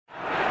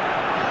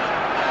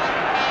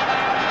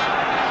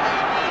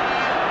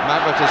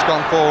Abbott has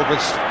gone forward with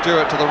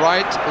Stewart to the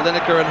right,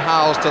 Lineker and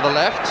Howes to the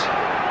left.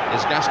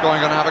 Is Gascoigne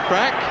going to have a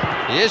crack?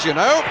 He is, you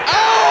know.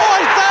 Oh,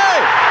 I say!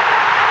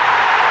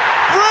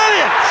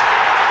 Brilliant!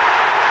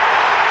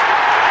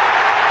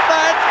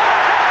 That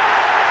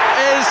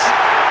is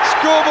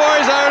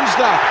schoolboy's own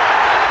stuff.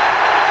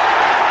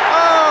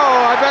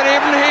 Oh, I bet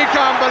even he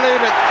can't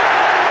believe it.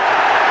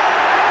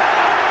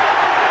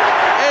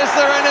 Is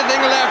there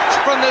anything left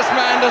from this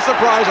man to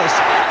surprise us?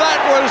 That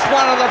was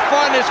one of the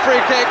finest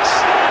free kicks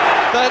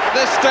that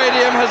this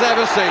stadium has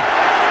ever seen.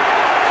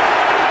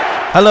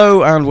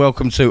 Hello and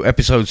welcome to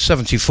episode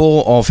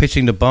 74 of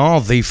Hitting the Bar,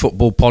 the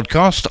football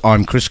podcast.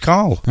 I'm Chris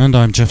Carl. And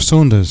I'm Jeff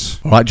Saunders.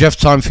 All right, Jeff,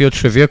 time for your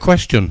trivia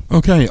question.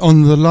 Okay,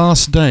 on the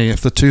last day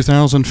of the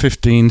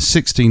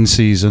 2015-16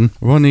 season,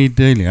 Ronnie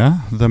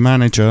Deila, the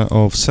manager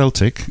of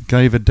Celtic,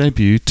 gave a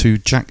debut to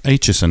Jack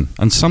Aitchison.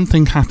 And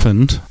something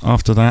happened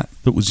after that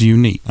was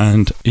unique.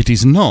 And it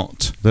is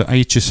not that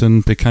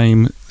Aitchison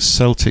became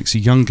Celtic's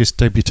youngest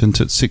debutant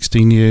at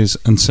 16 years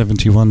and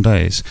 71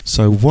 days.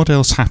 So what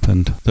else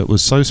happened that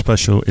was so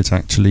special it's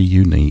actually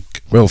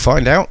unique? We'll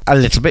find out a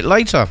little bit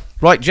later.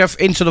 Right, Jeff,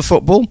 into the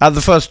football.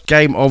 The first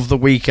game of the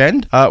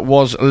weekend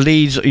was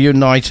Leeds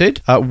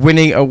United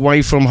winning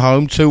away from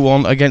home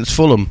 2-1 against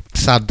Fulham.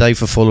 Sad day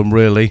for Fulham,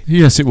 really.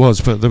 Yes, it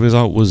was, but the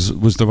result was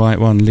the right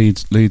one.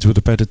 Leeds were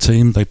the better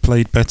team. They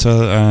played better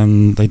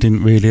and they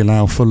didn't really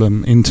allow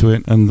Fulham into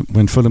it. And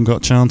when Fulham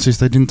got chances,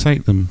 they didn't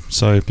take them.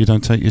 So if you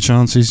don't take your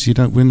chances, you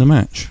don't win the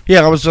match.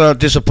 Yeah, I was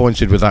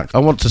disappointed with that. I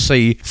want to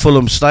see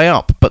Fulham stay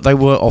up, but they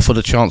were offered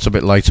a chance a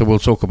bit later. We'll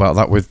talk about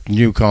that with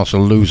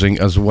Newcastle losing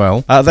as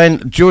well. Then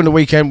during the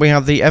weekend we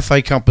have the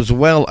FA Cup as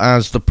well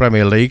as the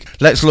Premier League.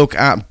 Let's look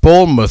at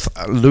Bournemouth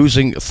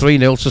losing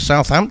 3-0 to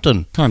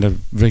Southampton. Kind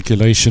of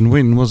regulation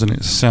win, wasn't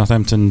it?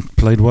 Southampton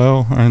played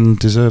well and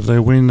deserved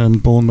their win,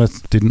 and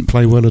Bournemouth didn't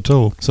play well at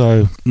all.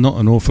 So not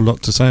an awful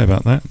lot to say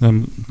about that.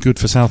 Good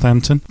for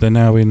Southampton. They're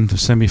now in the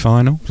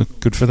semi-final.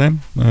 Good for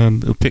them.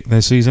 They'll pick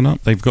their season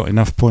up. They've got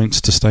enough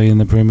points to stay in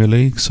the Premier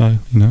League. So,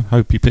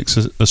 hope he picks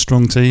a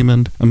strong team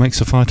and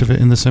makes a fight of it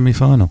in the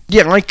semi-final.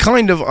 Yeah, I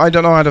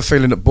don't know, I had a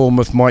feeling that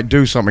Bournemouth might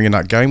do something in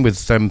that game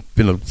with them,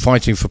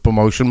 fighting for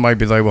promotion.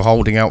 Maybe they were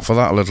holding out for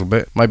that a little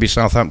bit. Maybe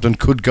Southampton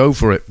could go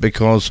for it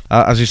because,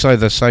 as you say,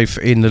 they're safe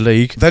in the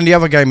league. Then the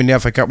other game in the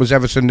FA Cup was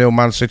Everton 0,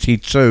 Man City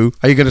 2.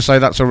 Are you going to say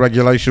that's a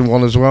regulation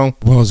one as well?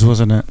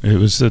 Wasn't it? It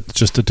was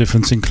just a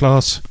difference in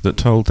class that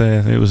told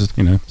there. It was,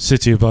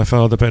 City are by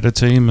far the better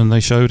team, and they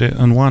showed it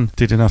and won.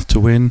 Did enough to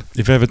win.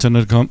 If Everton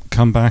had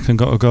come back and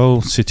got a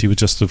goal, City would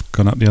just have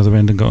gone up the other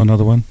end and got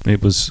another one.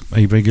 It was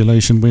a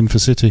regulation win for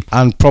City.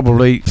 And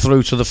probably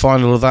through to the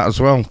final of that as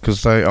well,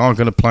 because they are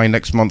going to play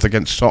next month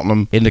against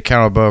Tottenham in the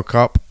Carabao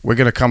Cup. We're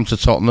going to come to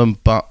Tottenham,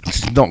 but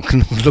it's not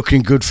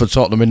looking good for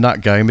Tottenham in that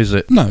game, is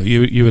it? No,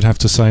 you would have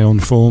to say on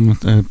form,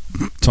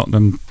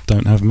 Tottenham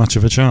don't have much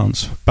of a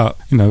chance. But,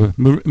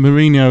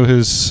 Mourinho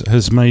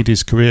has made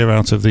his career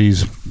out of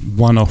these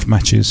one-off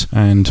matches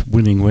and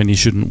winning when he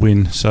shouldn't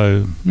win.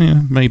 So,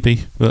 yeah,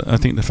 maybe. But I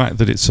think the fact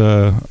that it's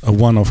a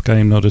one-off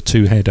game, not a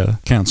two-header,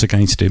 counts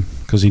against him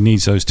because he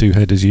needs those two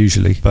headers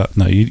usually. But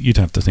no, you'd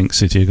have to think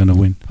City are going to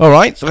win. All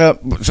right,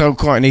 so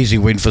quite an easy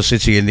win for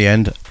City in the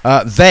end.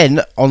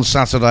 Then, on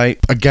Saturday,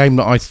 a game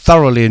that I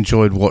thoroughly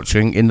enjoyed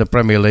watching in the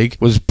Premier League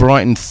was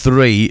Brighton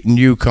 3,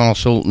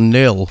 Newcastle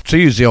 0. To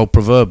use the old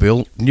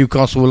proverbial,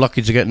 Newcastle were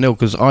lucky to get 0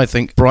 because I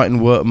think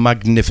Brighton were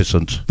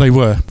magnificent. They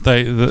were.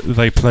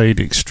 They played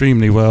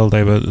extremely well.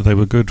 They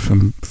were good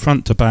from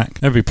front to back.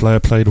 Every player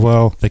played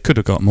well. They could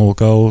have got more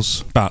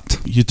goals, but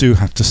you do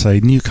have to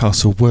say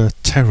Newcastle were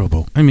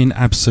terrible. I mean,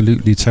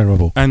 absolutely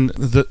terrible. And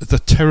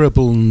the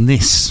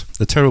terribleness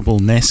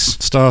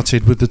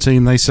started with the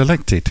team they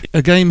selected.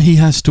 A game he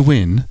has to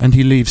win, and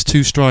he leaves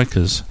two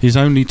strikers. His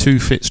only two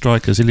fit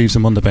strikers, he leaves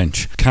them on the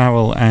bench.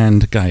 Carroll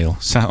and Gale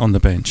sat on the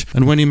bench.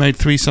 And when he made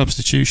 3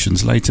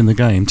 substitutions late in the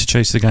game to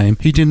chase the game,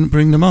 he didn't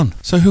bring them on.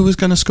 So who was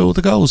going to score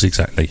the goals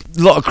exactly?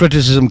 A lot of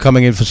criticism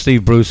coming in for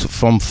Steve Bruce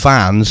from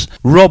fans.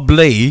 Rob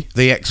Lee,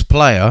 the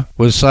ex-player,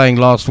 was saying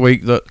last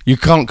week that you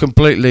can't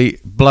completely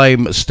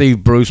blame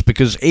Steve Bruce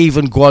because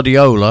even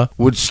Guardiola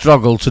would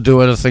struggle to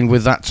do anything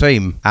with that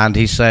team. And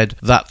he said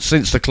that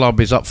since the club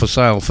is up for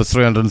sale for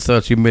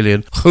 330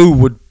 million, who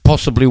would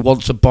possibly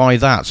want to buy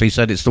that? So he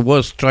said it's the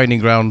worst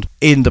training ground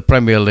in the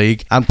Premier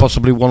League and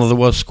possibly one of the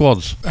worst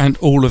squads. And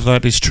all of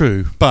that is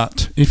true.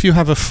 But if you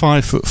have a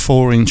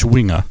 5'4"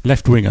 winger,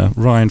 left winger,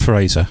 Ryan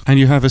Fraser, and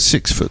you have a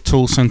 6'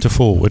 tall centre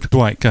forward,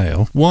 Dwight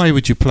Gale, why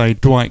would you play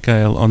Dwight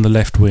Gale on the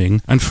left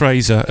wing and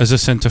Fraser as a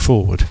centre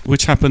forward?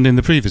 Which happened in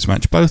the previous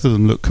match. Both of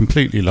them looked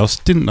completely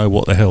lost, didn't know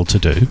what the hell to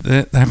do.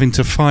 They're having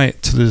to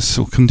fight to the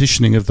sort of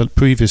conditioning of the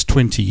previous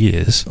 20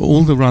 years.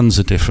 All the runs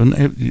are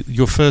different.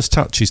 Your first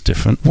touch is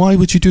different. Why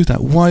would you do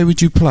that? Why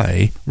would you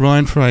play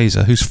Ryan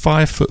Fraser, who's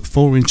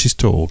 5'4"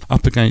 tall,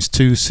 up against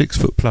two 6'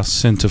 plus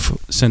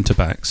centre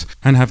backs,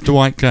 and have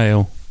Dwight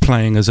Gale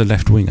playing as a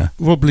left winger.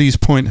 Rob Lee's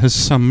point has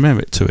some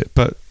merit to it,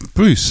 but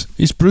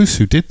it's Bruce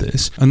who did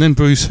this, and then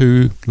Bruce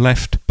who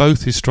left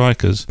both his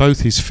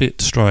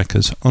fit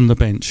strikers on the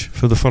bench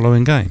for the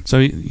following game. So,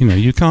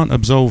 you can't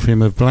absolve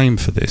him of blame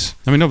for this.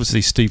 I mean,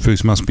 obviously Steve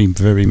Bruce must be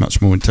very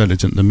much more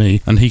intelligent than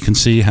me, and he can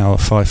see how a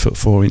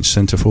 5'4"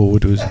 centre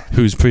forward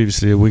who's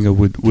previously a winger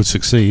would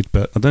succeed,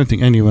 but I don't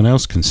think anyone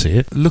else can see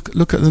it.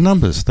 Look at the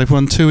numbers. They've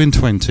won 2 in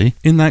 20.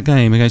 In that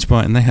game against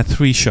Brighton, they had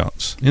 3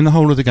 shots. In the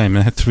whole of the game,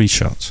 they had 3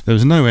 shots. There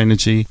was no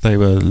energy. They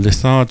were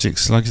lethargic.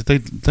 Like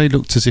they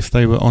looked as if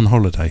they were on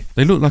holiday.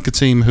 They looked like a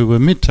team who were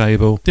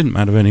mid-table, didn't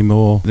matter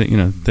anymore.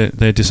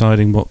 They're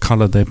deciding what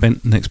colour their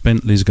next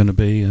Bentley is going to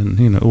be,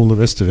 and all the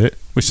rest of it,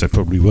 which they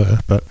probably were.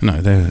 But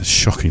no, they're a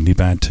shockingly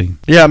bad team.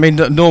 Yeah, I mean,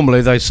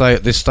 normally they say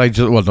at this stage,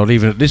 not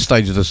even at this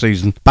stage of the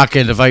season, back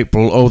end of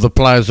April, the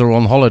players are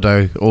on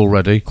holiday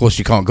already. Of course,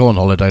 you can't go on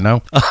holiday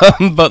now,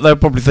 but they're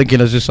probably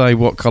thinking, as you say,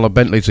 what colour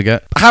Bentley to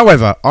get.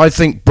 However, I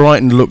think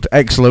Brighton looked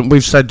excellent.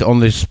 We've said on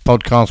this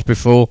podcast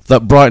before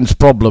that Brighton's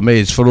problem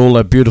is, for all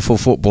their beautiful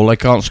football, they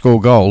can't score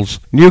goals.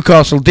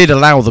 Newcastle did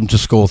allow them to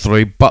score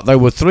 3, but they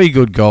were 3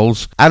 good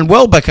goals. And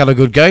Welbeck had a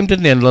good game,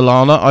 didn't he? And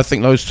Lallana, I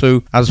think those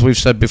two, as we've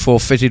said before,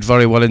 fitted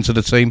very well into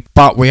the team.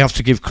 But we have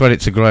to give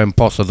credit to Graham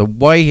Potter. The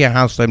way he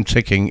has them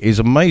ticking is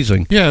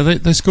amazing. Yeah,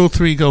 they scored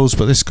 3 goals,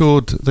 but they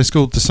scored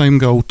the same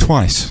goal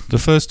twice. The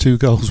first 2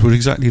 goals were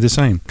exactly the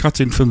same. Cut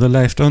in from the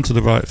left onto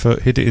the right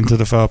foot, hit it into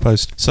the far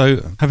post.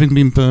 So, having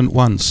been burnt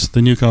once,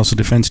 the Newcastle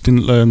defence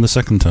didn't learn the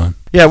second time.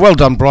 Yeah, well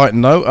done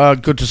Brighton though.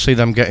 Good to see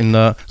them getting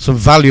some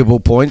valuable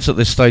points at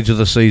this stage of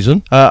the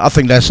season. I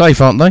think they're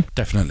safe, aren't they?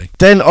 Definitely.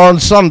 Then on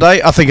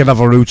Sunday, I think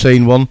another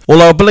routine one.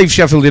 Although I believe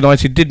Sheffield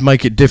United did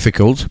make it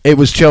difficult. It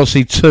was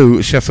Chelsea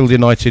 2, Sheffield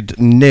United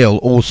 0,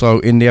 also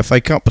in the FA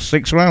Cup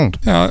 6th round.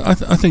 Yeah,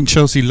 I think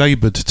Chelsea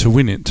laboured to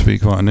win it, to be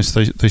quite honest.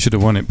 They should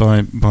have won it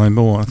by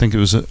more. I think it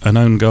was an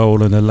own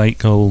goal and a late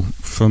goal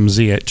from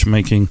Ziyech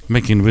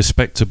making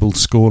respectable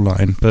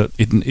scoreline, but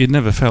it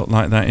never felt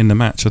like that in the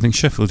match. I think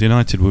Sheffield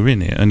United were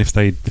in it, and if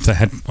they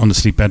had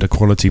honestly better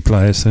quality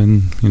players,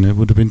 then it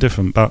would have been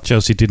different. But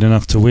Chelsea did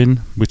enough to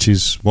win, which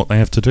is what they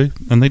have to do,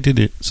 and they did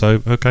it.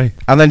 So okay.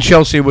 And then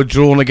Chelsea were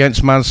drawn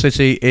against Man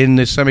City in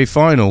the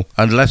semi-final,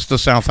 and Leicester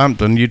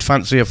Southampton. You'd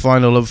fancy a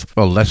final of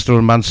Leicester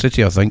and Man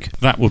City, I think.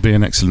 That would be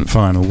an excellent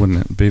final, wouldn't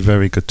it? It'd be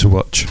very good to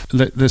watch.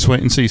 Let's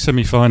wait and see.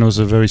 Semi-finals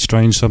are very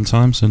strange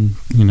sometimes, and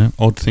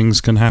odd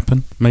things can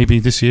happen. Maybe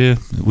this year,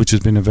 which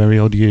has been a very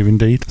odd year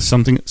indeed,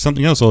 something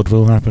else odd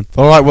will happen.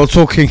 All right. Well,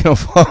 talking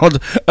of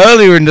odd,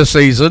 earlier in the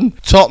season,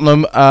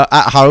 Tottenham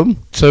at home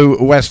to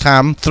West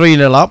Ham,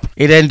 3-0 up.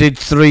 It ended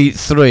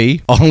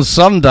 3-3. On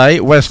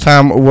Sunday, West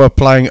Ham were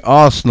playing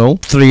Arsenal,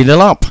 3-0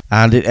 up,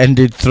 and it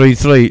ended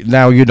 3-3.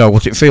 Now you know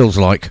what it feels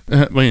like.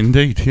 Well,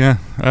 indeed, yeah.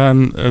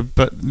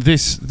 But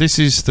this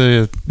is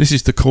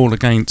the call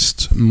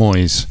against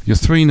Moyes. You're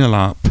 3-0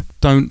 up.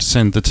 Don't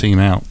send the team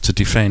out to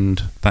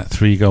defend that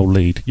 3-goal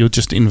lead. You're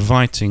just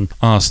inviting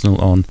Arsenal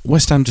on.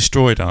 West Ham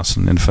destroyed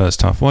Arsenal in the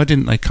first half. Why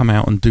didn't they come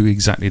out and do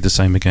exactly the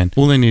same again?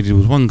 All they needed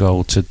was 1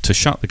 goal to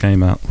shut the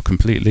game out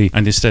completely,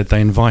 and instead they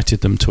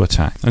invited them to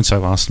attack. And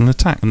so Arsenal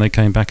attacked, and they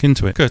came back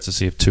into it,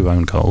 courtesy of 2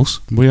 own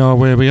goals. We are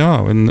where we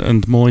are, and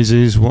Moyes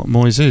is what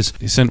Moyes is.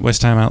 He sent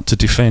West Ham out to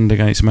defend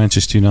against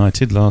Manchester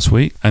United last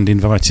week and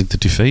invited the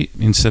defeat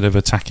instead of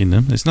attacking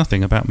them. There's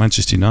nothing about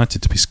Manchester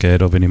United to be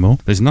scared of anymore.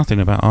 There's nothing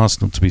about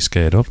Arsenal to be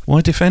scared of.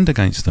 Why defend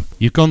against them?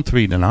 You've gone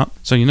 3-0 up,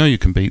 so you know you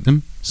can beat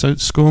them. So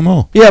score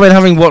more. Yeah, I mean,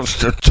 having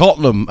watched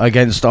Tottenham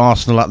against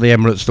Arsenal at the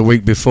Emirates the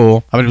week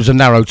before, I mean, it was a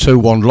narrow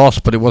 2-1 loss,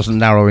 but it wasn't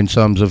narrow in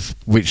terms of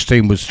which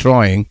team was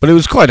trying. But it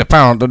was quite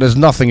apparent that there's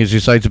nothing, as you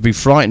say, to be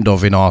frightened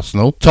of in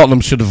Arsenal.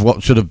 Tottenham should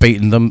have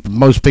beaten them.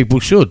 Most people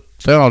should.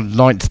 They are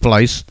 9th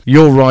place.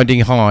 You're riding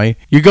high.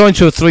 You go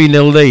into a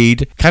 3-0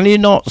 lead. Can you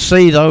not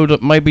see, though,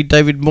 that maybe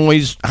David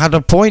Moyes had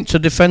a point to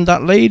defend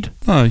that lead?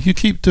 No, you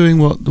keep doing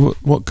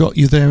what got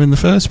you there in the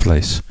first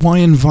place. Why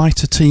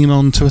invite a team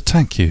on to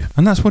attack you?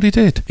 And that's what he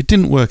did. It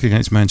didn't work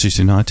against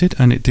Manchester United,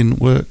 and it didn't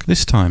work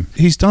this time.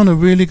 He's done a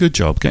really good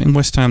job getting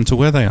West Ham to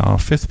where they are,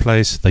 5th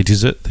place. They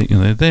deserve.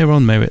 They're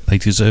on merit. They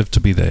deserve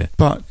to be there.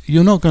 But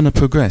you're not going to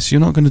progress.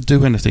 You're not going to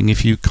do anything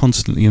if you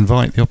constantly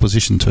invite the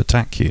opposition to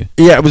attack you.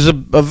 Yeah, it was a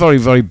very,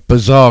 very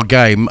bizarre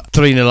game.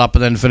 3-0 up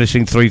and then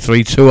finishing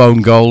 3-3, 2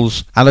 own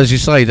goals. And as you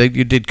say,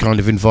 you did kind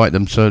of invite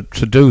them to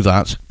do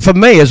that. For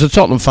me, as a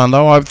Tottenham fan,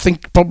 though, I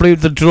think probably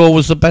the draw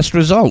was the best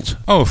result.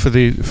 Oh, for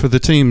the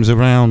teams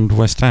around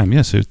West Ham,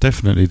 yes, it was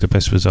definitely the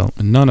best result.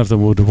 None of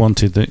them would have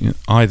wanted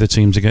either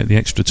team to get the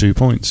extra 2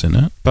 points in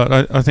it.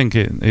 But I think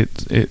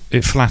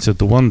it flattered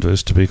the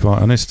Wanderers, to be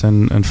quite honest,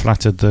 and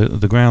flattered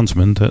the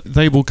groundsmen that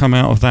they will come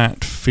out of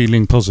that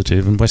feeling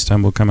positive, and West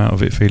Ham will come out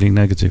of it feeling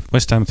negative.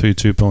 West Ham threw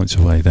 2 points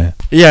away there.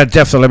 Yeah,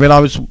 definitely. I mean, I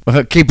was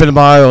keeping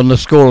my eye on the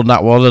score on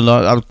that one, and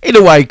I in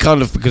a way,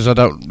 kind of, because I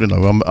don't,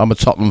 I'm a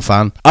Tottenham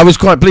fan. I was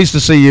quite pleased to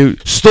see you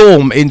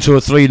storm into a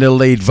 3-0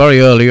 lead very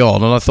early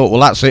on, and I thought,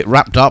 well, that's it,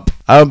 wrapped up.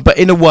 But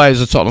in a way,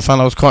 as a Tottenham fan,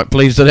 I was quite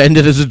pleased that it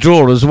ended as a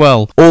draw as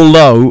well.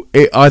 Although,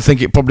 I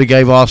think it probably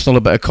gave Arsenal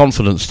a bit of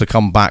confidence to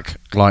come back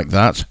like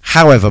that.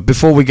 However,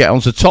 before we get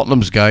on to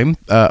Tottenham's game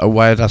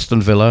away at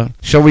Aston Villa,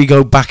 shall we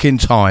go back in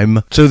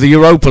time to the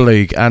Europa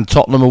League and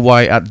Tottenham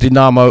away at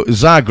Dinamo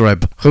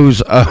Zagreb,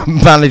 whose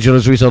manager,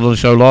 as we said on the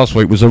show last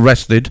week, was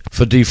arrested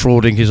for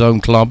defrauding his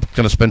own club,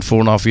 going to spend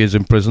 4.5 years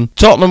in prison.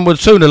 Tottenham were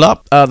 2-0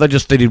 up. They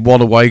just needed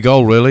one away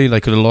goal, really. They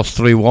could have lost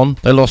 3-1.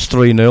 They lost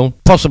 3-0.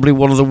 Possibly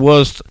one of the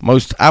worst,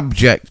 most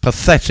abject,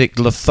 pathetic,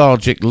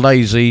 lethargic,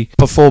 lazy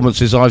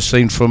performances I've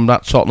seen from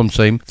that Tottenham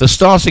team. The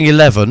starting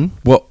 11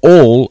 were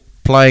all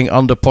playing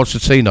under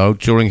Pochettino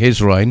during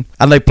his reign,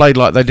 and they played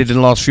like they did in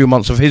the last few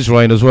months of his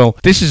reign as well.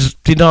 This is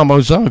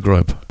Dinamo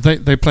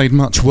Zagreb. They played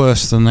much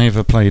worse than they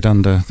ever played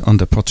under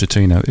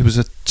Pochettino. It was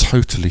a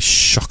totally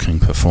shocking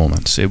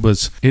performance. It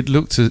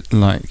looked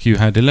like you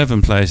had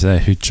 11 players there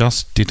who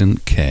just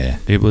didn't care.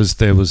 There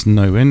was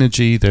no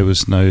energy, there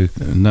was no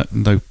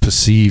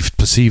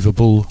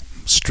perceivable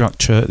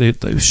structure.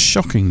 It was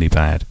shockingly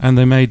bad, and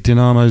they made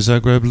Dinamo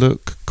Zagreb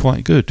look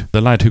quite good.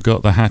 The lad who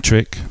got the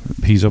hat-trick,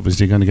 he's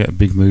obviously going to get a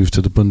big move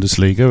to the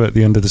Bundesliga at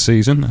the end of the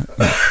season,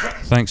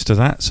 thanks to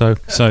that.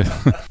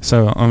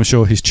 So I'm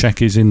sure his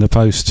cheque is in the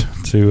post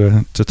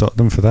to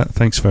Tottenham for that.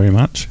 Thanks very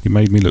much. You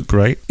made me look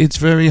great. It's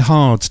very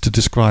hard to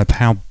describe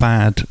how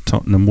bad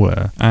Tottenham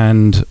were,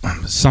 and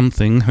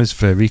something has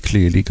very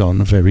clearly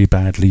gone very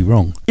badly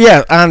wrong.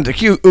 Yeah, and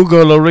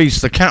Hugo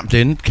Lloris, the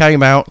captain,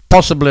 came out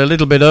possibly a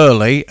little bit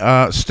early,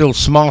 still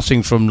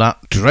smarting from that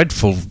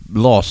dreadful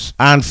loss,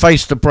 and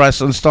faced the press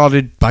and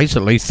started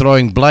basically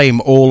throwing blame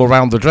all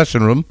around the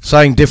dressing room,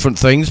 saying different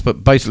things,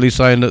 but basically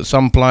saying that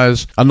some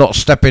players are not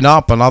stepping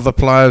up and other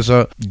players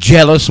are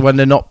jealous when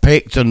they're not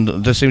picked, and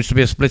there seems to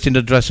be a split in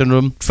the dressing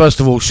room. First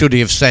of all, should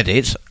he have said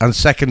it? And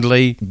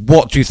secondly,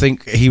 what do you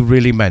think he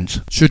really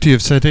meant? Should he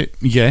have said it?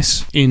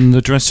 Yes, in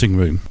the dressing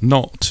room,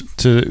 not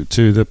to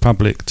the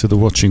public, to the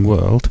watching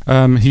world.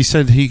 He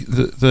said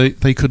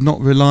they could not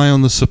rely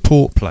on the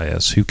support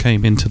players who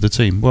came into the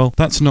team. Well,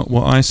 that's not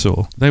what I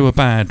saw. They were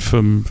bad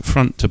from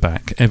front to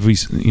back. Every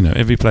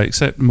player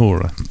except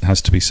Mora,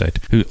 has to be said,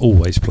 who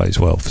always plays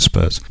well for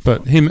Spurs.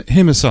 But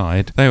him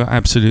aside, they were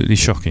absolutely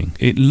shocking.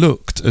 It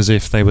looked as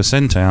if they were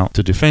sent out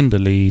to defend a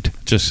lead,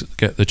 just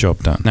get the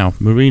job done. Now,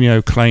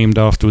 Mourinho claimed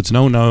afterwards,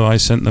 no, I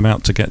sent them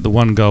out to get the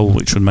one goal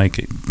which would make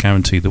it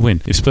guarantee the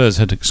win. If Spurs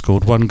had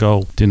scored one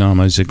goal,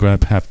 Dinamo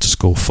Zagreb have to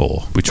score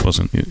 4, which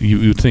wasn't,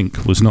 you'd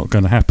think was not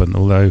going to happen,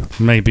 although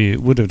maybe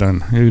it would have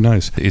done. Who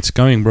knows? It's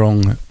going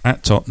wrong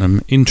at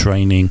Tottenham in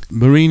training.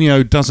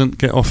 Mourinho doesn't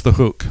get off the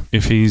hook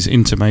if he's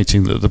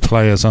intimating that the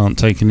players aren't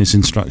taking his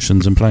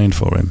instructions and playing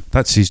for him.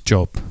 That's his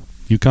job.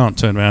 You can't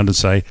turn around and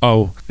say,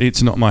 oh,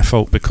 it's not my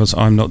fault because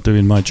I'm not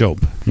doing my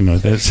job.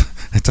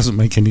 It doesn't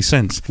make any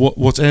sense.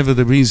 Whatever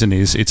the reason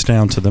is, it's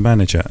down to the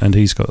manager, and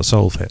he's got to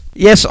solve it.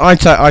 Yes, I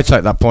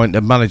take that point.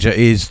 The manager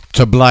is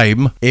to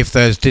blame if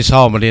there's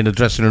disharmony in the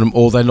dressing room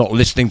or they're not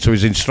listening to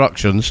his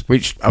instructions,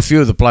 which a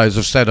few of the players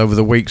have said over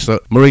the weeks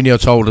that Mourinho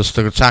told us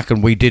to attack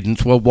and we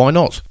didn't. Well, why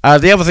not?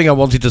 The other thing I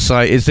wanted to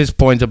say is this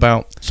point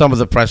about some of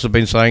the press have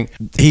been saying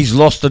he's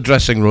lost the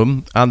dressing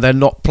room and they're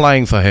not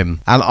playing for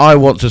him. And I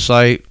want to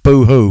say,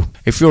 boo-hoo.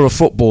 If you're a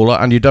footballer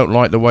and you don't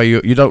like the way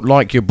you don't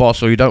like your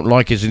boss or you don't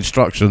like his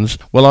instructions,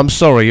 well, I'm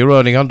sorry, you're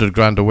earning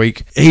 $100,000 a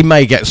week. He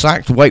may get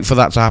sacked, wait for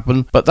that to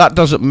happen, but that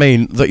doesn't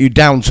mean that you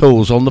down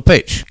tools on the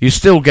pitch. You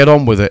still get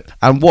on with it.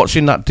 And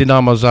watching that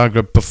Dinamo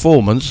Zagreb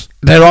performance,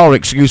 there are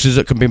excuses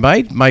that can be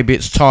made. Maybe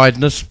it's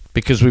tiredness,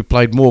 because we've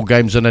played more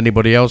games than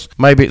anybody else.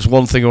 Maybe it's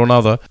one thing or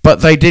another,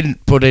 but they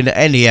didn't put in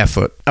any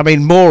effort. I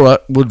mean, Mora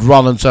would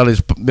run until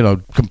he's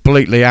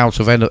completely out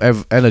of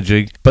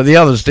energy, but the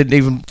others didn't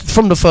even,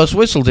 from the first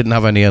whistle, didn't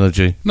have any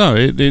energy. No,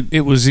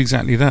 it was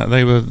exactly that.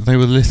 They were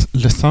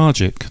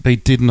lethargic. They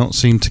did not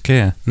seem to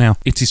care. Now,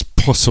 it is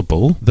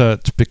possible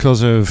that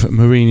because of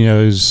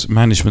Mourinho's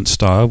management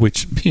style,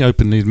 which he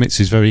openly admits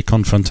is very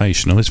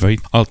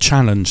confrontational, I'll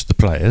challenge the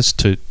players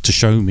to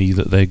show me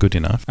that they're good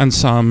enough, and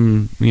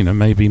some,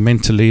 maybe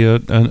mentally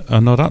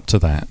are not up to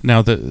that.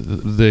 Now,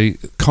 the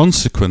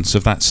consequence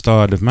of that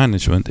style of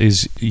management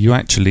is you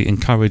actually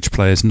encourage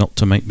players not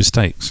to make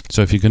mistakes.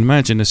 So if you can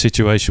imagine a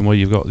situation where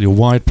you've got your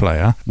wide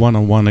player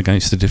one-on-one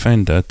against the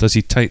defender, does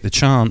he take the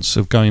chance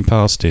of going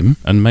past him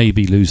and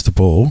maybe lose the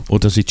ball, or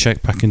does he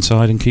check back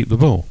inside and keep the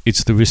ball?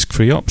 It's the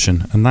risk-free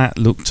option, and that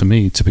looked to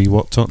me to be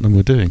what Tottenham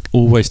were doing,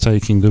 always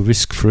taking the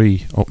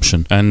risk-free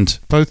option. And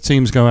both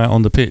teams go out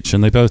on the pitch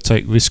and they both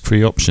take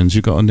risk-free options.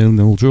 You've got a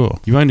 0-0 draw.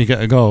 You only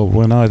get a goal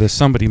when either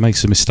somebody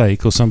makes a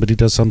mistake or somebody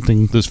does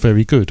something that's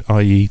very good,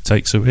 i.e.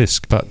 takes a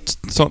risk. But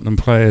Tottenham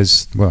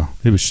players, well,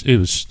 it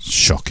was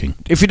shocking.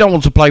 If you don't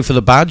want to play for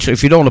the badge,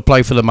 if you don't want to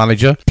play for the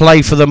manager,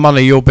 play for the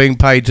money you're being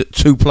paid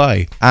to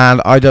play.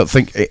 And I don't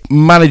think,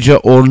 manager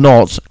or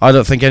not, I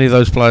don't think any of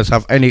those players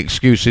have any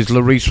excuses.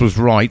 Lloris was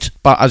right.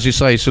 great, but as you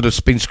say, sort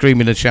of been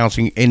screaming and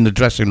shouting in the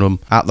dressing room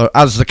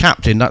as the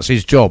captain. That's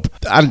his job,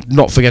 and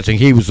not forgetting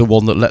he was the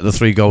one that let the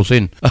 3 goals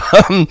in.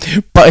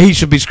 But he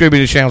should be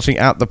screaming and shouting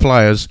at the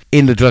players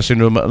in the dressing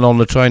room and on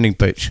the training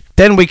pitch.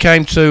 Then we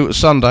came to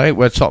Sunday,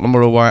 where Tottenham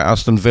were away at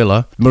Aston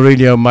Villa.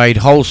 Mourinho made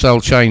wholesale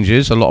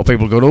changes. A lot of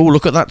people go, "Oh,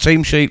 look at that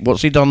team sheet.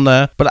 What's he done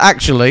there?" But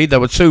actually, there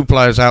were 2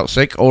 players out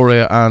sick.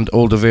 Aurier and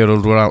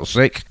Alderweireld were out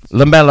sick.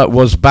 Lamela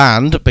was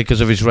banned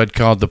because of his red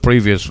card,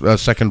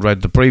 second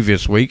red the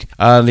previous week,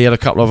 and he had a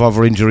couple of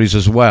other injuries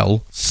as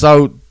well.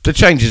 So the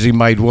changes he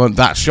made weren't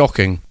that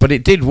shocking, but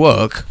it did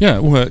work. Yeah,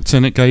 it worked,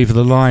 and it gave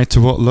the lie to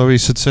what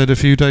Lloris had said a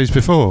few days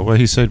before, where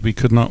he said we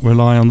could not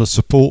rely on the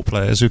support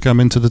players who come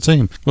into the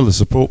team. Well, the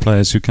support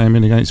players who came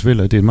in against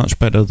Villa did much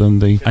better than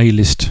the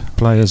A-list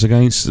players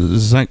against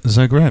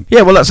Zagreb.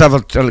 Yeah, well, let's have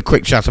a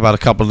quick chat about a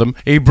couple of them.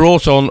 He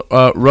brought on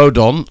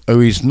Rodon, who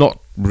he's not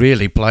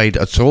really played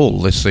at all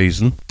this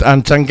season,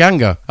 and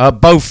Tanganga,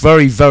 both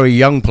very, very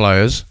young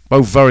players,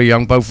 both very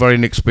young, both very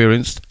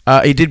inexperienced.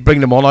 He did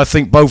bring them on. I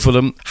think both of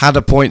them had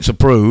a point to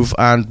prove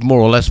and more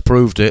or less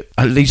proved it.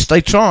 At least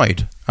they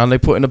tried. And they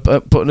put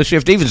in a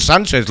shift. Even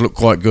Sanchez looked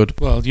quite good.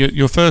 Well,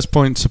 your first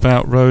points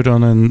about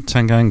Rodon and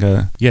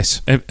Tanganga.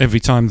 Yes,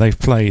 every time they've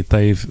played,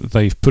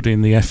 they've put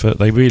in the effort.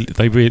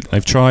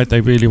 They've tried.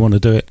 They really want to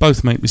do it.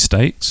 Both make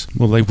mistakes.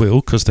 Well, they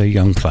will because they're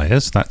young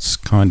players. That's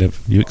kind of,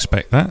 you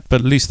expect that.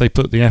 But at least they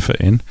put the effort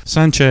in.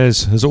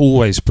 Sanchez has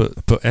always put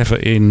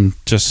effort in.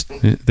 Just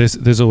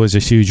there's always a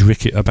huge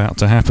wicket about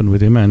to happen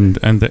with him, and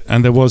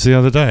there was the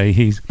other day.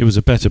 It was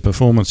a better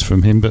performance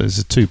from him, but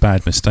there's 2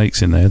 bad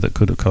mistakes in there that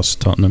could have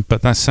cost Tottenham.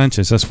 But that's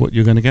Sanchez. That's what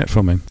you're going to get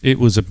from him. It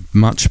was a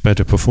much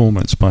better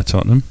performance by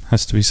Tottenham.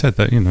 Has to be said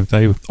that,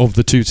 they, of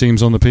the 2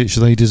 teams on the pitch,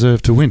 they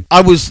deserve to win.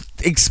 I was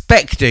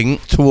expecting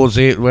towards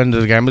the end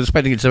of the game, I was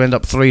expecting it to end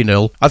up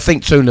 3-0. I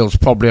think 2-0 is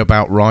probably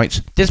about right.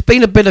 There's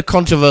been a bit of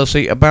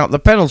controversy about the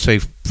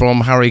penalty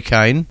from Harry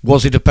Kane.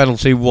 Was it a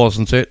penalty?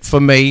 Wasn't it? For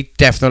me,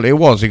 definitely it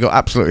was. He got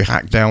absolutely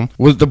hacked down.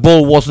 The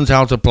ball wasn't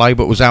out of play,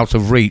 but was out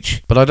of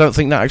reach. But I don't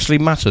think that actually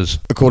matters,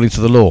 according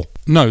to the law.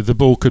 No, the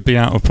ball could be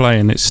out of play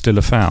and it's still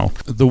a foul.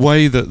 The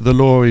way that the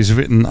law is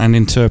written and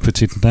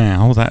interpreted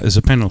now, that is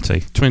a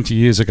penalty. 20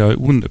 years ago,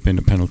 it wouldn't have been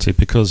a penalty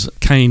because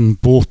Kane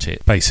bought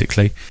it,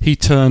 basically. He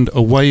turned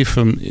away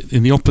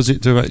in the opposite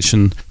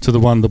direction to the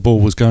one the ball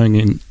was going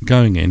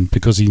in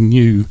because he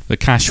knew the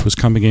cash was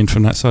coming in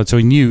from that side, so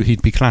he knew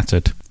he'd be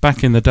clattered.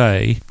 Back in the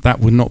day, that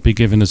would not be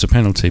given as a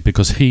penalty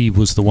because he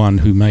was the one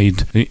who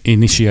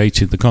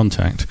initiated the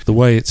contact. The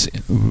way it's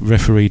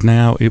refereed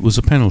now, it was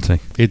a penalty.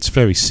 It's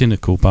very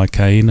cynical by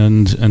Kane,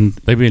 and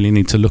they really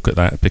need to look at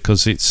that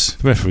because the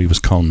referee was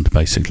conned,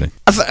 basically.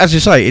 As you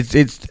say,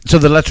 it's to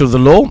the letter of the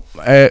law.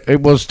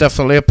 It was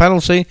definitely a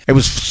penalty. It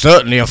was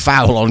certainly a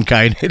foul on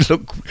Kane.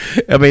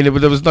 There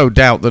was no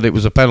doubt that it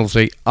was a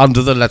penalty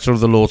under the letter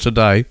of the law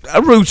today.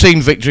 A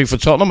routine victory for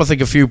Tottenham. I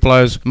think a few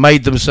players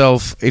made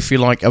themselves, if you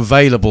like,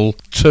 available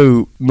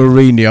to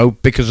Mourinho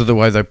because of the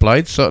way they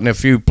played. Certainly a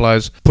few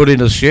players put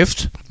in a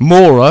shift.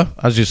 Moura,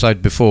 as you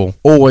said before,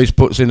 always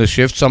puts in a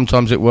shift.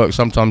 Sometimes it works,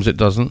 sometimes it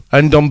doesn't.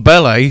 And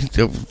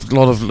Ndombele, a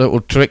lot of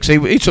little tricks.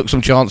 He took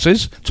some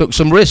chances, took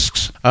some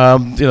risks,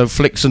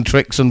 flicks and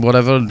tricks and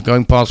whatever, and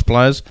going past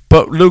players.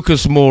 But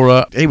Lucas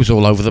Moura, he was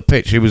all over the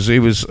pitch. He was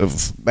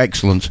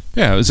excellent.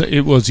 Yeah,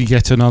 it was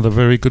yet another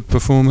very good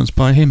performance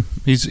by him.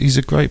 He's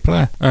a great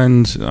player,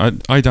 and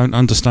I don't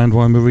understand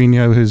why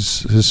Mourinho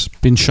has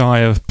been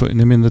shy of putting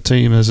him in the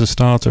team as a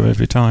starter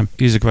every time.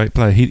 He's a great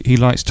player. He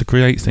likes to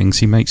create things.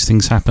 He makes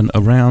things happen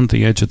around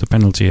the edge of the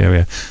penalty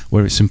area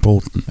where it's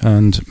important,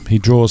 and he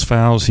draws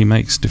fouls. He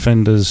makes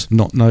defenders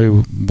not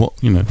know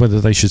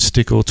whether they should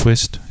stick or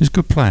twist. He's a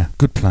good player.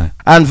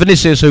 And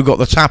Vinicius, who got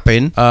the tap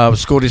in,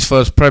 scored his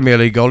first Premier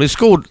League goal. He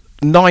scored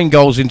 9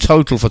 goals in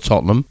total for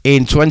Tottenham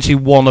in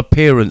 21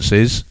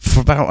 appearances for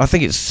about, I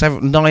think it's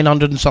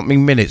 900 and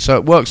something minutes. So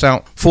it works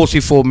out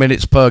 44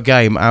 minutes per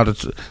game out of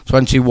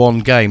 21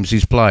 games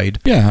he's played.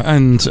 Yeah,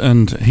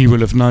 and he will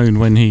have known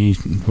when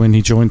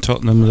he joined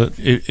Tottenham that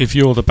if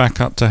you're the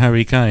backup to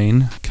Harry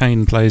Kane,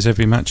 Kane plays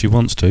every match he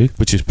wants to,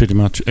 which is pretty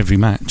much every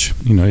match.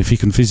 If he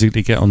can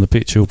physically get on the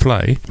pitch, he'll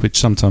play, which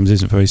sometimes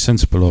isn't very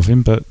sensible of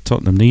him, but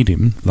Tottenham need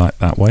him like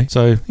that way.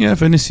 So yeah,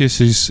 Vinicius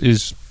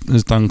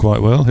has done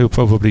quite well. He'll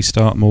probably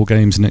start more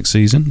games next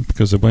season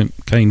because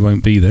Kane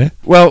won't be there.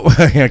 Well,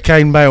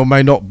 Kane may or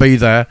may not be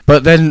there,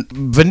 but then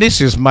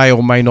Vinicius may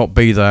or may not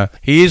be there.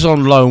 He is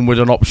on loan with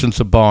an option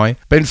to buy.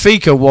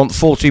 Benfica want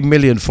 40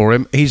 million for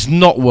him. He's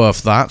not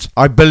worth that.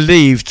 I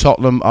believe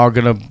Tottenham are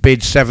going to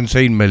bid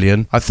 17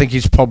 million. I think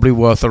he's probably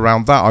worth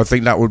around that. I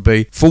think that would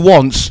be, for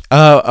once,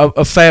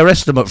 a fair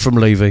estimate from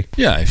Levy.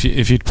 Yeah,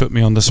 if you'd put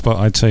me on the spot,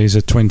 I'd say he's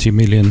a 20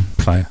 million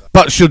player.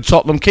 But should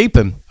Tottenham keep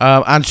him?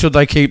 And should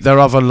they keep their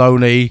other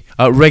Avallone,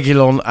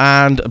 Reguilon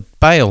and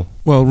Bale.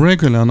 Well,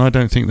 Reguilon, I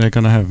don't think they're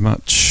going to have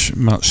much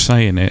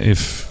say in it.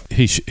 If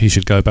he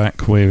should go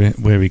back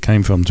where he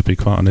came from, to be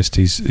quite honest.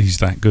 He's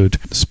that good.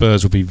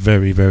 Spurs will be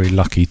very, very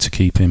lucky to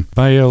keep him.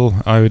 Bale,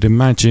 I would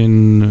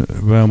imagine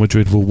Real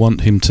Madrid will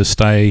want him to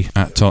stay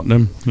at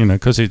Tottenham,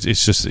 because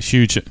it's just a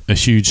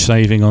huge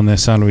saving on their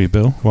salary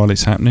bill while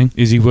it's happening.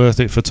 Is he worth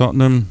it for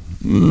Tottenham?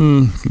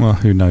 Well,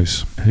 who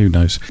knows?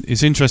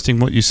 It's interesting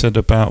what you said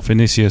about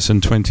Vinicius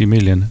and 20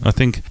 million. I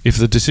think if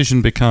the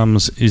decision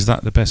becomes, is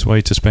that the best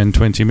way to spend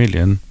 20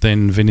 million,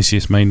 then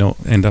Vinicius may not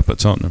end up at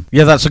Tottenham.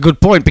 Yeah, that's a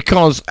good point,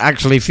 because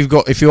actually if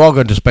you are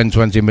going to spend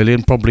 20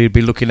 million, probably you'd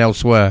be looking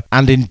elsewhere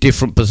and in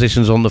different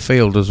positions on the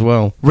field as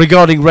well.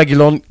 Regarding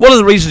Reguilon, one of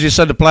the reasons you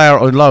send a player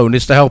out on loan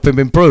is to help him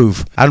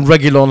improve, and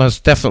Reguilon has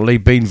definitely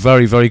been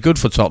very, very good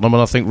for Tottenham,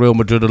 and I think Real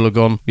Madrid will have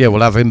gone, yeah,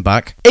 we'll have him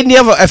back. In the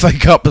other FA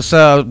Cup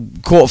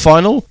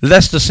quarter-final,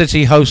 Leicester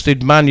City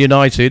hosted Man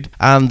United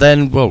and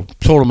then,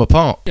 tore them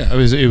apart. Yeah,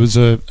 it was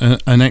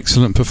an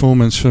excellent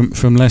performance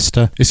from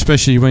Leicester,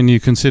 especially when you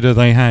consider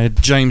they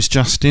had James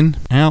Justin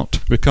out,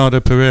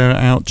 Ricardo Pereira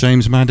out,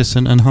 James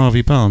Maddison and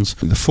Harvey Barnes.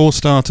 The 4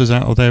 starters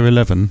out of their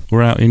 11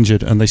 were out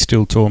injured, and they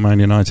still tore Man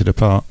United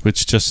apart,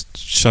 which just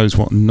shows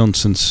what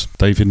nonsense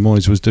David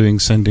Moyes was doing,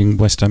 sending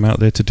West Ham out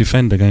there to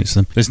defend against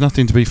them. There's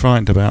nothing to be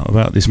frightened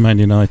about this Man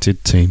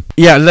United team.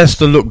 Yeah,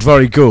 Leicester looked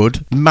very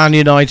good. Man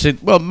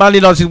United,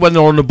 when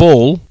they're on the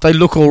ball, they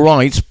look all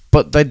right,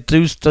 but they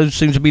do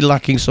seem to be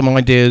lacking some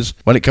ideas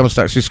when it comes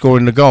to actually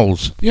scoring the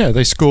goals. Yeah,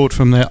 they scored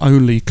from their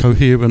only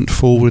coherent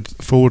forward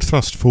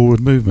thrust, forward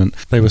movement.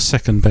 They were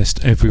second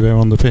best everywhere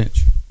on the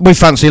pitch. We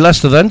fancy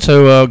Leicester then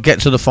to get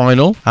to the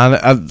final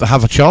and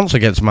have a chance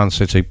against Man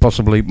City,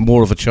 possibly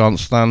more of a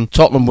chance than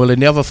Tottenham will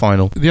in the other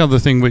final. The other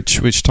thing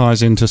which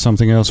ties into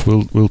something else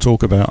we'll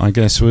talk about, I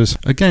guess, was,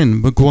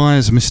 again,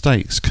 Maguire's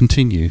mistakes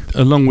continue,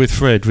 along with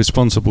Fred,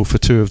 responsible for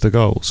 2 of the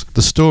goals.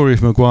 The story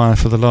of Maguire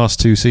for the last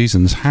 2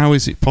 seasons, how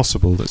is it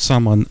possible that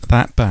someone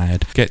that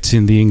bad gets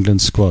in the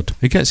England squad?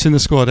 He gets in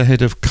the squad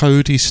ahead of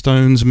Cody,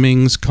 Stones,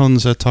 Mings,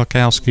 Konza,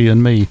 Tarkowski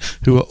and me,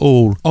 who are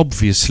all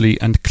obviously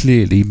and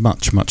clearly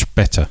much, much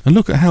better. And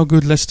look at how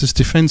good Leicester's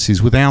defence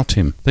is without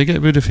him. They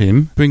get rid of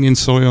him, bring in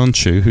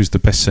Soyuncu, who's the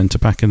best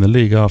centre-back in the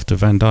league after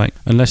Van Dijk,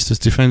 and Leicester's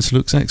defence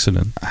looks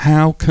excellent.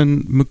 How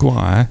can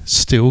Maguire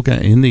still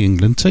get in the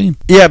England team?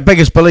 Yeah,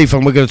 biggest belief,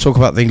 and we're going to talk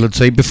about the England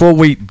team. Before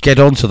we get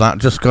on to that,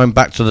 just going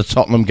back to the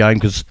Tottenham game,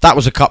 because that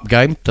was a cup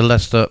game, the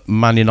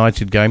Leicester-Man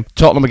United game.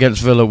 Tottenham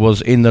against Villa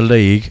was in the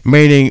league,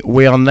 meaning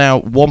we are now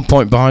 1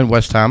 point behind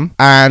West Ham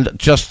and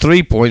just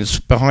 3 points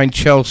behind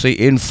Chelsea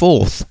in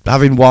 4th,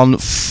 having won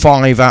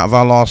 5 out of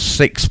our last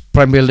 6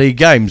 Premier League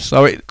games.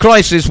 So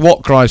crisis,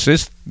 what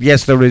crisis?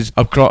 Yes, there is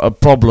a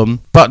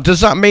problem, but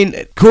does that mean,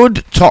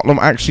 could Tottenham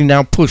actually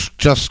now push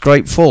just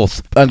straight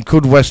 4th, and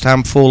could West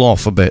Ham fall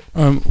off a bit?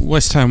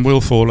 West Ham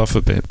will fall off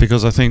a bit,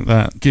 because I think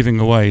that giving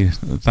away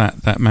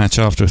that match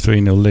after a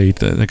 3-0 lead,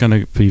 they're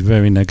going to be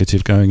very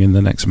negative going in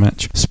the next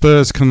match.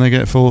 Spurs, can they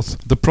get 4th?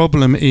 The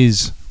problem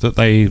is that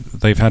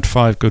they've had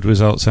 5 good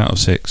results out of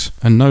 6,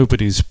 and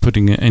nobody's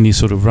putting any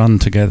sort of run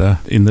together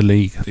in the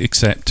league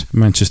except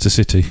Manchester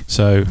City.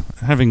 So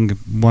having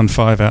won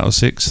 5 out of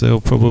 6,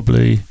 they'll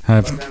probably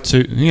have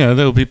 2. Yeah,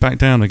 they'll be back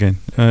down again,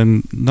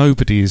 and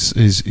nobody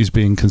is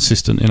being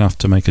consistent enough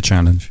to make a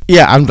challenge.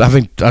 Yeah, and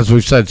having, as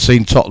we've said,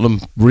 seen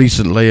Tottenham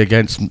recently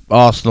against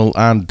Arsenal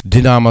and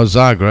Dinamo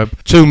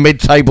Zagreb, 2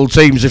 mid-table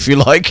teams, if you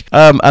like,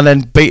 and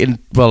then beaten,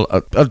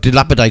 a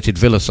dilapidated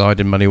Villa side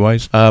in many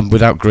ways,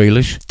 without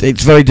Grealish.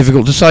 It's very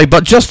difficult to say,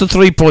 but just the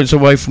 3 points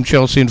away from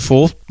Chelsea in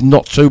 4th,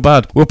 not too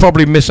bad. We'll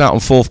probably miss out on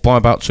 4th by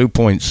about 2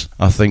 points,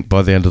 I think,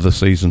 by the end of the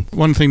season.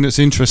 One thing that's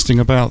interesting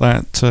about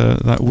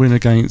that win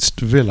against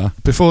Villa,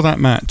 before that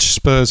match,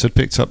 Spurs had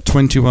picked up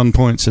 21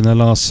 points in their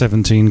last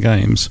 17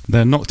 games.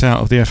 They're knocked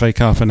out of the FA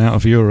Cup and out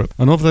of Europe,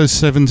 and of those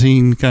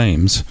 17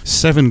 games,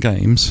 7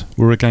 games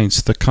were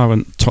against the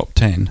current top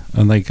 10,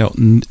 and they got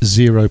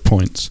 0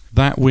 points.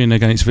 That win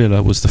against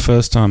Villa was the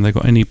first time they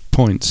got any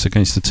points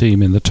against a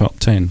team in the top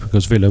 10,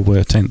 because Villa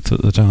were 10th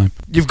at the time.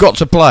 You've got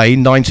to play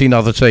 19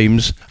 other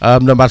teams,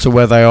 no matter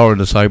where they are in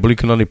the table. You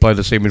can only play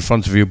the team in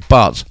front of you,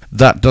 but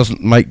that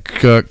doesn't make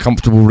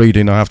comfortable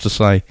reading, I have to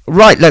say.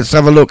 Right, let's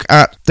have a look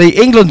at the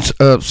England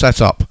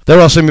setup. There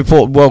are some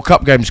important World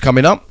Cup games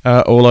coming up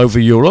all over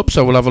Europe,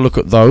 so we'll have a look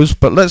at those.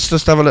 But let's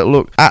just have a little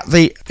look at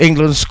the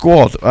England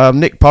squad.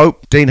 Nick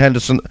Pope, Dean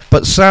Henderson,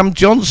 but Sam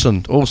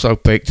Johnson also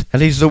picked,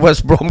 and he's the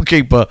West Brom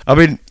keeper. I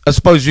mean, I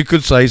suppose you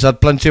could say he's had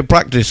plenty of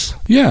practice.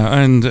 Yeah,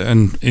 and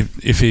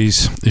if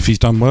he's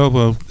done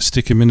well,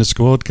 stick him in the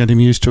squad, get him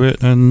used to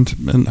it, and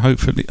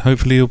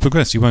hopefully he'll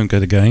progress. He won't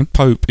get a game.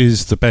 Pope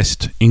is the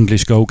best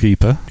English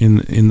goalkeeper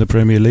in the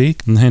Premier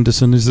League, and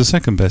Henderson is the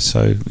second best,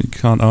 so you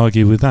can't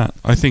argue with that.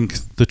 I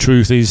think the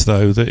truth is,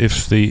 though, that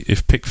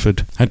if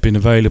Pickford had been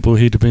available,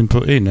 he'd have been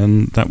put in,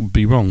 and that would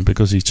be wrong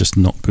because he's just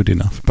not good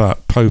enough.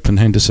 But Pope and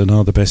Henderson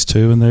are the best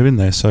 2, and they're in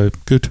there, so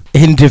good.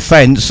 In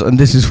defence, and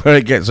this is where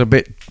it gets a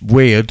bit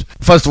weird, weird.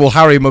 First of all,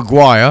 Harry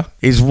Maguire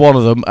is one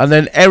of them, and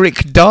then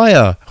Eric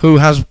Dyer, who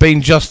has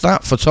been just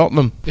that for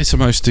Tottenham. It's a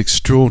most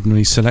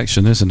extraordinary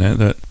selection, isn't it?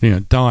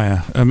 That,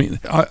 Dyer. I mean,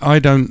 I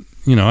don't.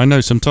 I know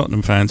some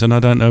Tottenham fans, and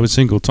I don't know a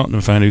single Tottenham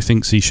fan who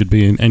thinks he should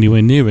be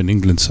anywhere near an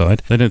England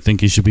side. They don't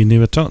think he should be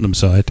near a Tottenham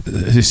side.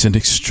 It's an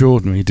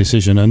extraordinary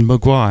decision. And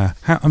Maguire,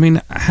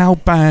 how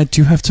bad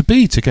do you have to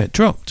be to get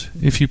dropped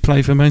if you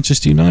play for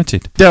Manchester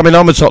United? Yeah, I mean,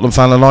 I'm a Tottenham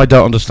fan, and I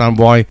don't understand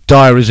why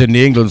Dyer is in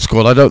the England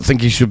squad. I don't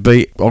think he should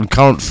be on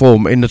current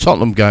form in the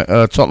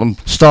Tottenham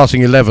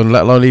starting 11,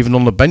 let alone even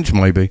on the bench,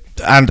 maybe.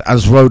 And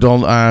as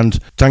Rodon and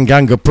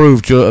Tanganga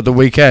proved at the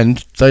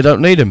weekend, they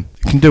don't need him.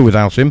 Can do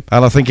without him,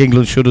 and I think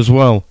England should as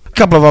well. A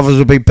couple of others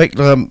have been picked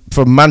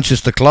from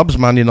Manchester clubs.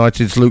 Man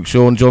United's Luke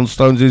Shaw and John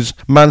Stones'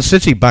 Man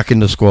City back in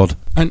the squad.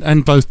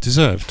 And both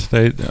deserved.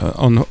 They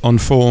on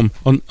form,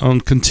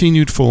 on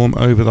continued form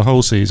over the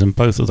whole season.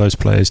 Both of those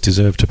players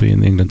deserve to be in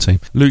the England team.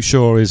 Luke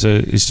Shaw is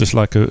just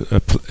like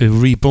a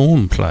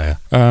reborn player.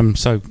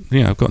 So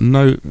I've got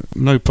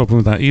no problem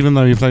with that. Even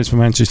though he plays for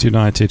Manchester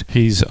United,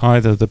 he's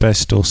either the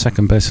best or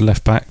second best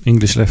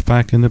English left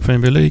back in the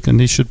Premier League, and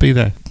he should be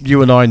there.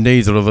 You and I,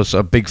 neither of us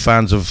are big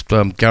fans of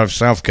Gareth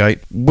Southgate.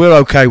 We're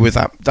okay with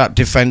that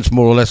defence,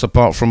 more or less,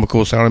 apart from, of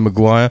course, Harry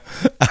Maguire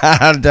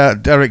and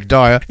Eric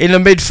Dyer. In the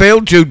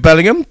midfield, Jude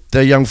Bellingham,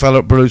 the young fellow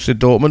at Borussia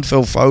Dortmund,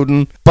 Phil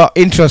Foden. But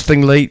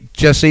interestingly,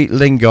 Jesse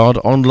Lingard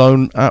on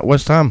loan at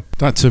West Ham.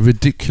 That's a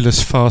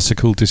ridiculous,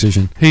 farcical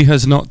decision. He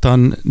has not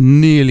done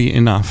nearly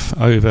enough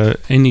over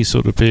any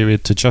sort of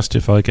period to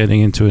justify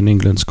getting into an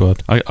England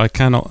squad. I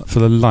cannot, for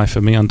the life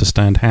of me,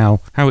 understand how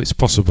it's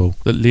possible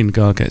that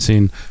Lingard gets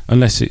in,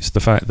 unless it's the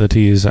fact that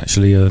he is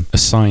actually a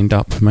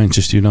signed-up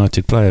Manchester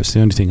United player. It's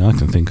the only thing I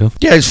can think of.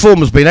 Yeah, his form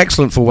has been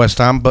excellent for West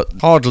Ham, but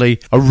hardly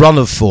a run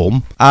of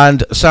form.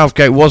 And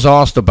Southgate was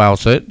asked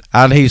about it,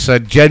 and he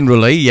said,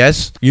 generally,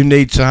 yes, you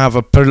need to have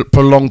a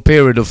prolonged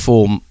period of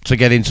form to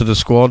get into the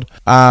squad.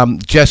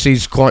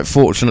 Jesse's quite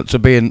fortunate to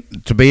be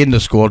in the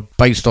squad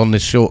based on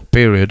this short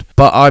period,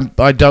 but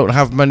I don't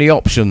have many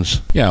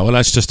options. Yeah, well,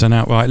 that's just an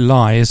outright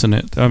lie, isn't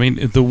it? I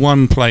mean, the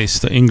one place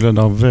that England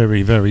are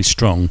very, very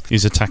strong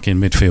is attacking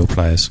midfield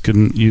players.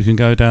 You can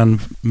go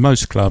down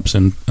most clubs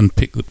and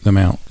pick them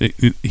out.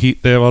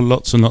 There are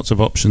lots and lots of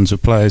options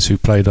of players who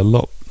played a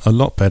lot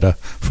better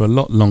for a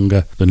lot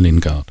longer than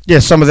Lingard. Yeah,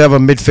 some of the other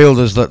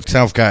midfielders that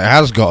Southgate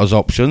has got as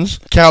options: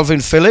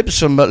 Calvin Phillips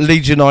from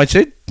Leeds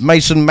United,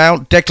 Mason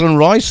Mount, Declan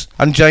Rice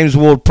and James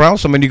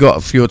Ward-Prowse. I mean, you've got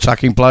a few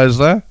attacking players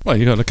there. Well,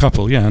 you've got a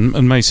couple, yeah,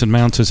 and Mason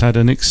Mount has had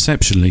an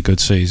exceptionally good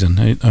season.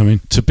 I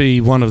mean, to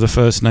be one of the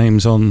first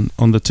names on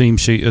the team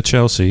sheet at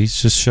Chelsea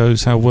just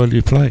shows how well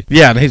you play.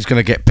 Yeah, and he's going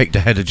to get picked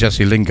ahead of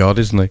Jesse Lingard,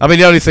 isn't he? I mean,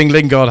 the only thing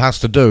Lingard has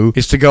to do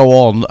is to go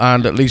on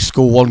and at least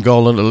score one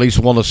goal and at least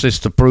one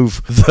assist to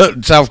prove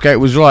that Southgate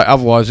was right.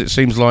 Otherwise, it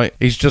seems like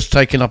he's just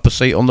taking up a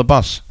seat on the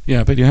bus.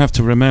 Yeah, but you have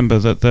to remember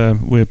that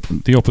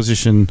the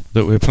opposition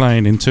that we're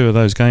playing in two of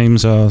those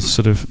games are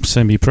sort of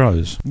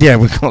semi-pros. Yeah,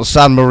 we've got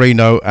San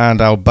Marino and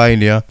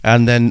Albania,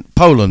 and then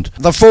Poland.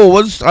 The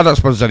forwards, I don't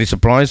suppose there's any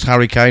surprise: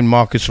 Harry Kane,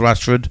 Marcus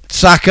Rashford,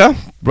 Saka,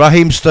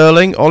 Raheem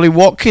Sterling, Ollie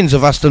Watkins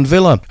of Aston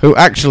Villa, who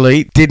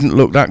actually didn't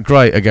look that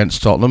great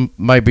against Tottenham.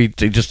 Maybe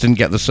he just didn't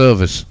get the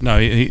service. No,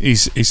 he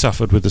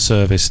suffered with the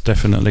service,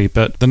 definitely.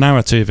 But the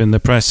narrative in the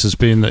press has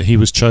been that he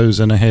was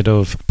chosen ahead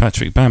of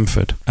Patrick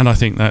Bamford, and I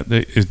think that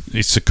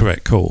it's a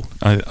correct call.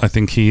 I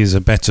think he is a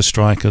better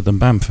striker than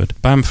Bamford.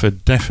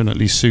 Bamford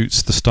definitely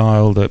suits the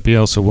style that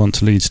Bielsa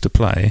wants Leeds to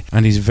play,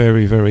 and he's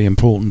very, very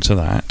important to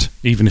that,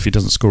 even if he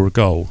doesn't score a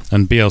goal.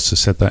 And Bielsa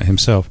said that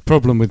himself.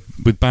 Problem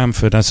with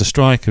Bamford as a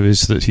striker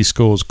is that he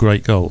scores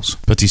great goals,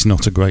 but he's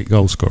not a great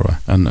goal scorer.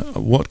 And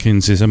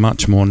Watkins is a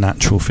much more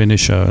natural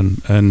finisher,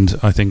 and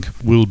I think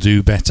will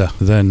do better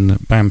than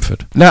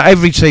Bamford. Now,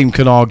 every team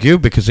can argue,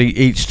 because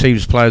each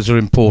team's players are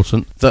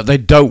important, that they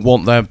don't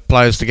want their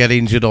players to get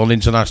injured on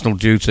international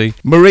duty.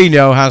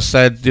 Mourinho has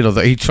said,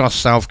 that he trusts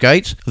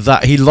Southgate,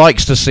 that he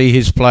likes to see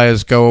his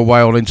players go away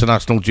on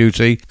international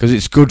duty because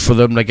it's good for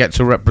them. They get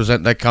to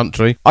represent their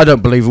country. I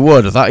don't believe a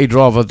word of that. He'd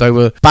rather they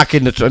were back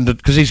in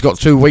because he's got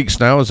 2 weeks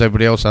now, as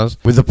everybody else has,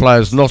 with the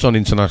players not on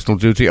international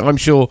duty. I'm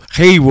sure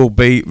he will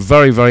be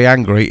very, very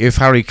angry if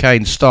Harry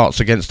Kane starts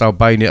against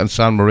Albania and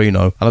San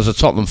Marino. And as a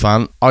Tottenham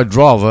fan, I'd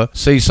rather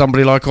see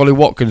somebody like Ollie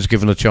Watkins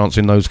given a chance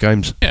in those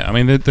games. Yeah, I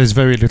mean, there's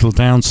very little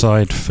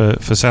downside for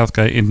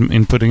Southgate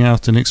in putting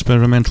out an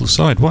experimental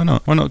side. Why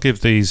not? Why not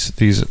give these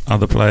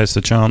other players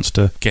the chance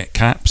to get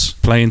caps,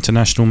 play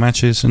international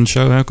matches and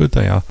show how good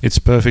they are? It's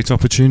a perfect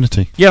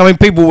opportunity. Yeah, I mean,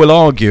 people will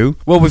argue,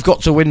 well, we've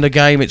got to win the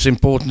game, it's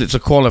important, it's a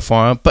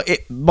qualifier. But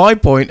my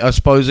point, I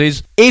suppose,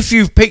 is if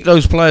you've picked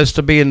those players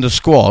to be in the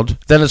squad,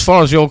 then as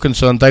far as you're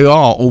concerned, they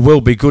are or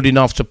will be good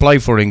enough to play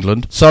for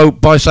England. So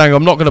by saying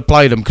I'm not going to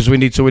play them because we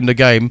need to win the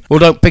game, well,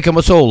 don't pick them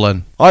at all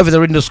then. Either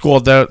they're in the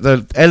squad,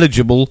 they're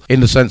eligible in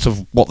the sense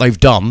of what they've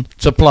done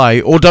to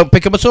play, or don't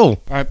pick them at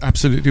all.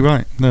 Absolutely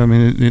right. No, I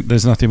mean,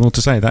 there's nothing more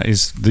to say. That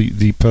is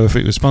the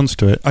perfect response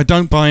to it. I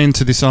don't buy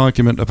into this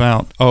argument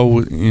about,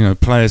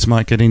 players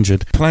might get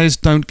injured. Players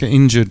don't get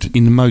injured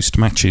in most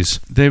matches.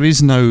 There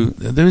is no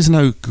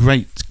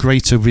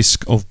greater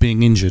risk of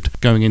being injured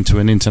going into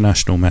an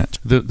international match.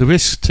 The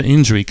risk to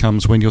injury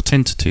comes when you're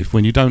tentative,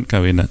 when you don't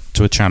go in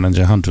to a challenge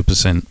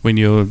 100%, when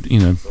you're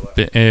a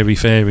bit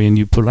airy-fairy and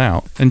you pull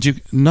out.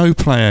 And no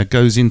player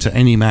goes into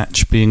any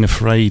match being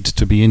afraid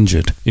to be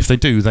injured. If they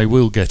do, they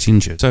will get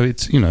injured. So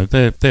it's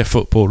they're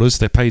footballers.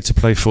 They're paid to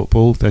play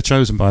football. They're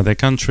chosen by their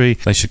country.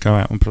 They should go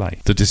out and play.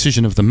 The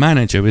decision of the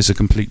manager is a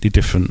completely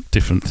different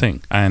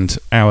thing. And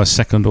our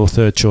second or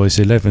third choice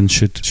 11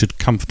 should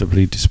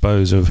comfortably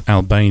dispose of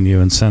Albania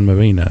and San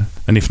Marino.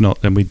 And if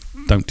not, then we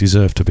don't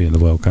deserve to be in the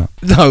World Cup.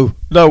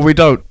 No, we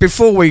don't.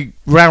 Before we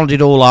round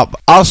it all up,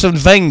 Arsene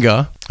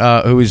Wenger,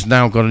 who has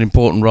now got an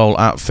important role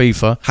at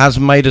FIFA, has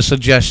made a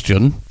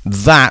suggestion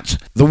that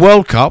the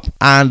World Cup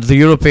and the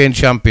European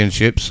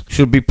Championships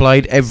should be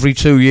played every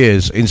 2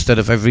 years instead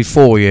of every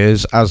 4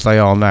 years as they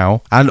are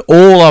now, and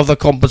all other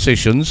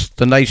competitions,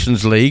 the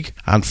Nations League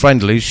and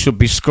friendlies, should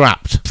be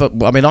scrapped.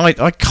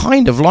 I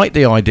kind of like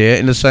the idea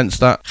in the sense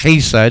that he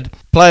said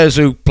players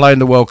who play in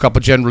the World Cup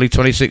are generally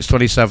 26,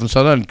 27,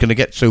 so they're going to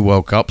get 2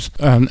 World Cups.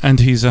 And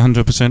he's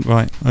 100%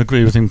 right. I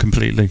agree with him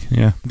completely.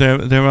 Yeah,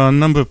 there are a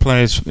number of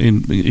players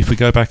if we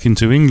go back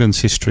into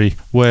England's history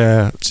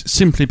where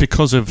simply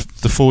because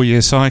of the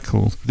 4-year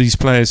cycle, these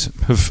players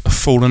have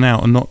fallen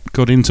out and not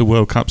got into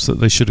World Cups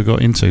that they should have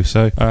got into.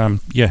 So I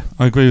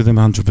agree with him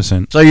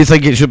 100%. So you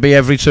think it should be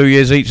every 2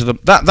 years each of them?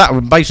 That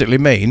would basically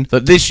mean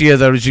that this year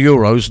there is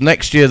Euros,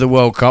 next year the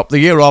World Cup, the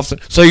year after.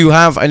 So you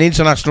have an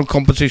international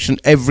competition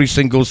every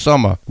single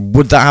summer.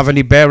 Would that have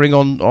any bearing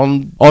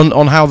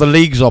on how the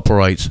leagues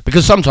operate?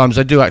 Because sometimes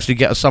they do actually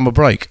get a summer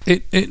break.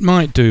 It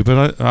might do,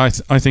 but I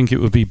think it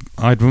would be.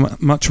 I'd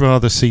much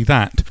rather see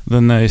that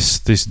than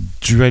this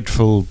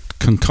dreadful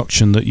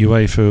concoction that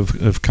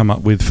UEFA have come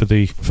up with for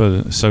the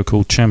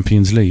so-called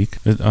Champions League.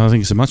 I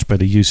think it's a much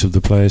better use of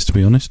the players, to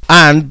be honest.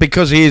 And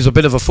because he is a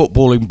bit of a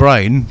footballing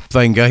brain,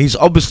 Wenger, he's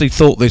obviously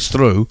thought this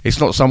through.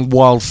 It's not some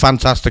wild,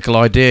 fantastical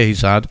idea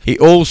he's had. He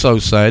also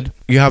said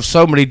you have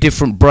so many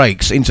different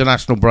breaks,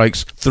 international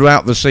breaks,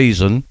 throughout the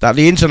season, that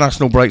the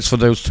international breaks for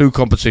those 2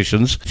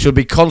 competitions should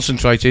be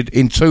concentrated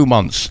in 2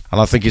 months.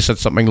 And I think he said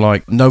something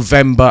like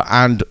November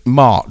and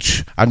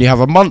March. And you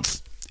have a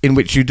month in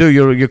which you do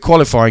your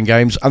qualifying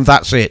games, and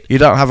that's it. You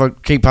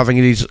don't keep having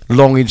these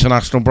long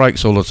international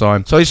breaks all the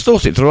time. So he's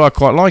thought it through. I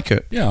quite like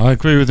it. Yeah, I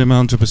agree with him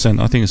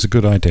 100%. I think it's a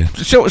good idea.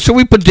 So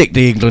we predict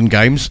the England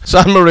games.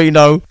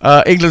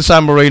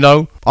 England-San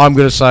Marino, I'm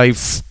going to say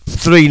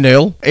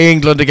 3-0.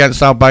 England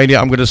against Albania,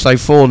 I'm going to say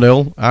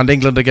 4-0. And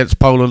England against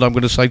Poland, I'm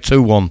going to say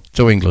 2-1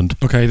 to England.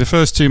 Okay, the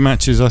first 2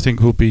 matches I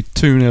think will be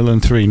 2-0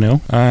 and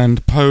 3-0.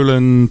 And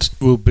Poland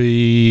will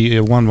be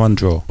a 1-1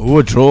 draw. Ooh,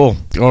 a draw.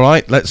 All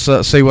right, let's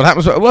see what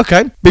happens.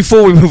 Okay,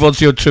 before we move on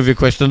to your trivia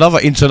question, another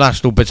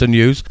international bit of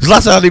news.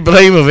 Zlatan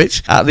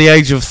Ibrahimovic, at the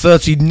age of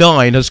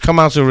 39, has come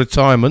out of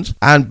retirement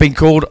and been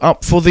called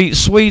up for the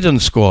Sweden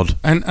squad.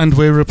 And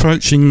we are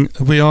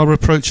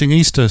approaching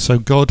Easter, so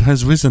God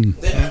has risen.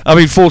 Yeah.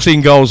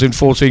 14 goals in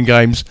 14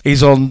 games.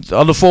 He's on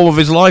the form of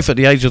his life at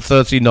the age of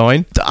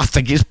 39. I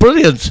think it's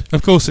brilliant.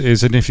 Of course it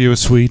is, and if you were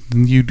Swede,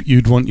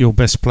 you'd want your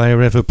best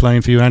player ever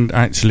playing for you, and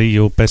actually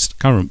your best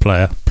current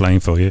player playing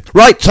for you.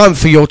 Right, time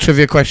for your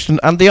trivia question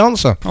and the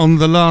answer. On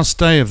the last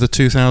day of the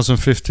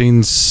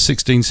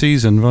 2015-16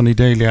 season, Ronny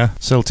Deila,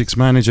 Celtic's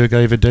manager,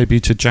 gave a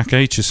debut to Jack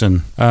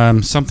Aitchison.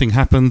 Something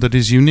happened that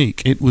is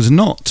unique. It was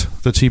not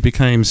that he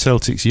became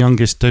Celtic's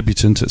youngest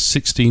debutant at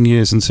 16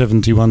 years and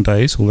 71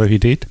 days, although he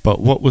did. But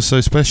what was so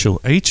special?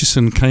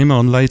 Aitchison came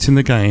on late in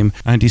the game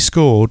and he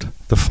scored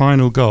the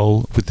final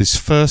goal with his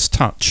first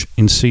touch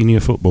in senior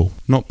football.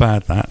 Not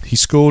bad, that. He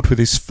scored with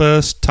his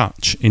first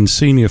touch in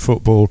senior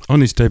football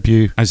on his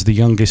debut as the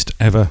youngest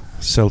ever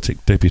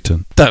Celtic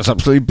debutant. That's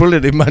absolutely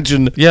brilliant.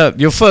 Imagine,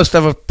 your first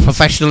ever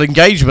professional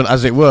engagement,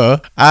 as it were,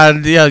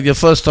 and your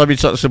first time you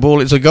touch the ball,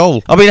 it's a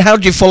goal. I mean, how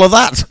do you follow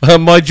that?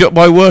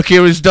 My work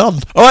here is done.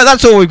 All right,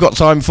 that's all we've got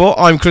time for.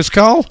 I'm Chris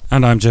Carl.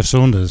 And I'm Jeff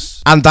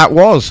Saunders. And that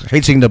was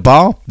Hitting the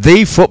Bar,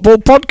 the football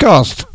podcast.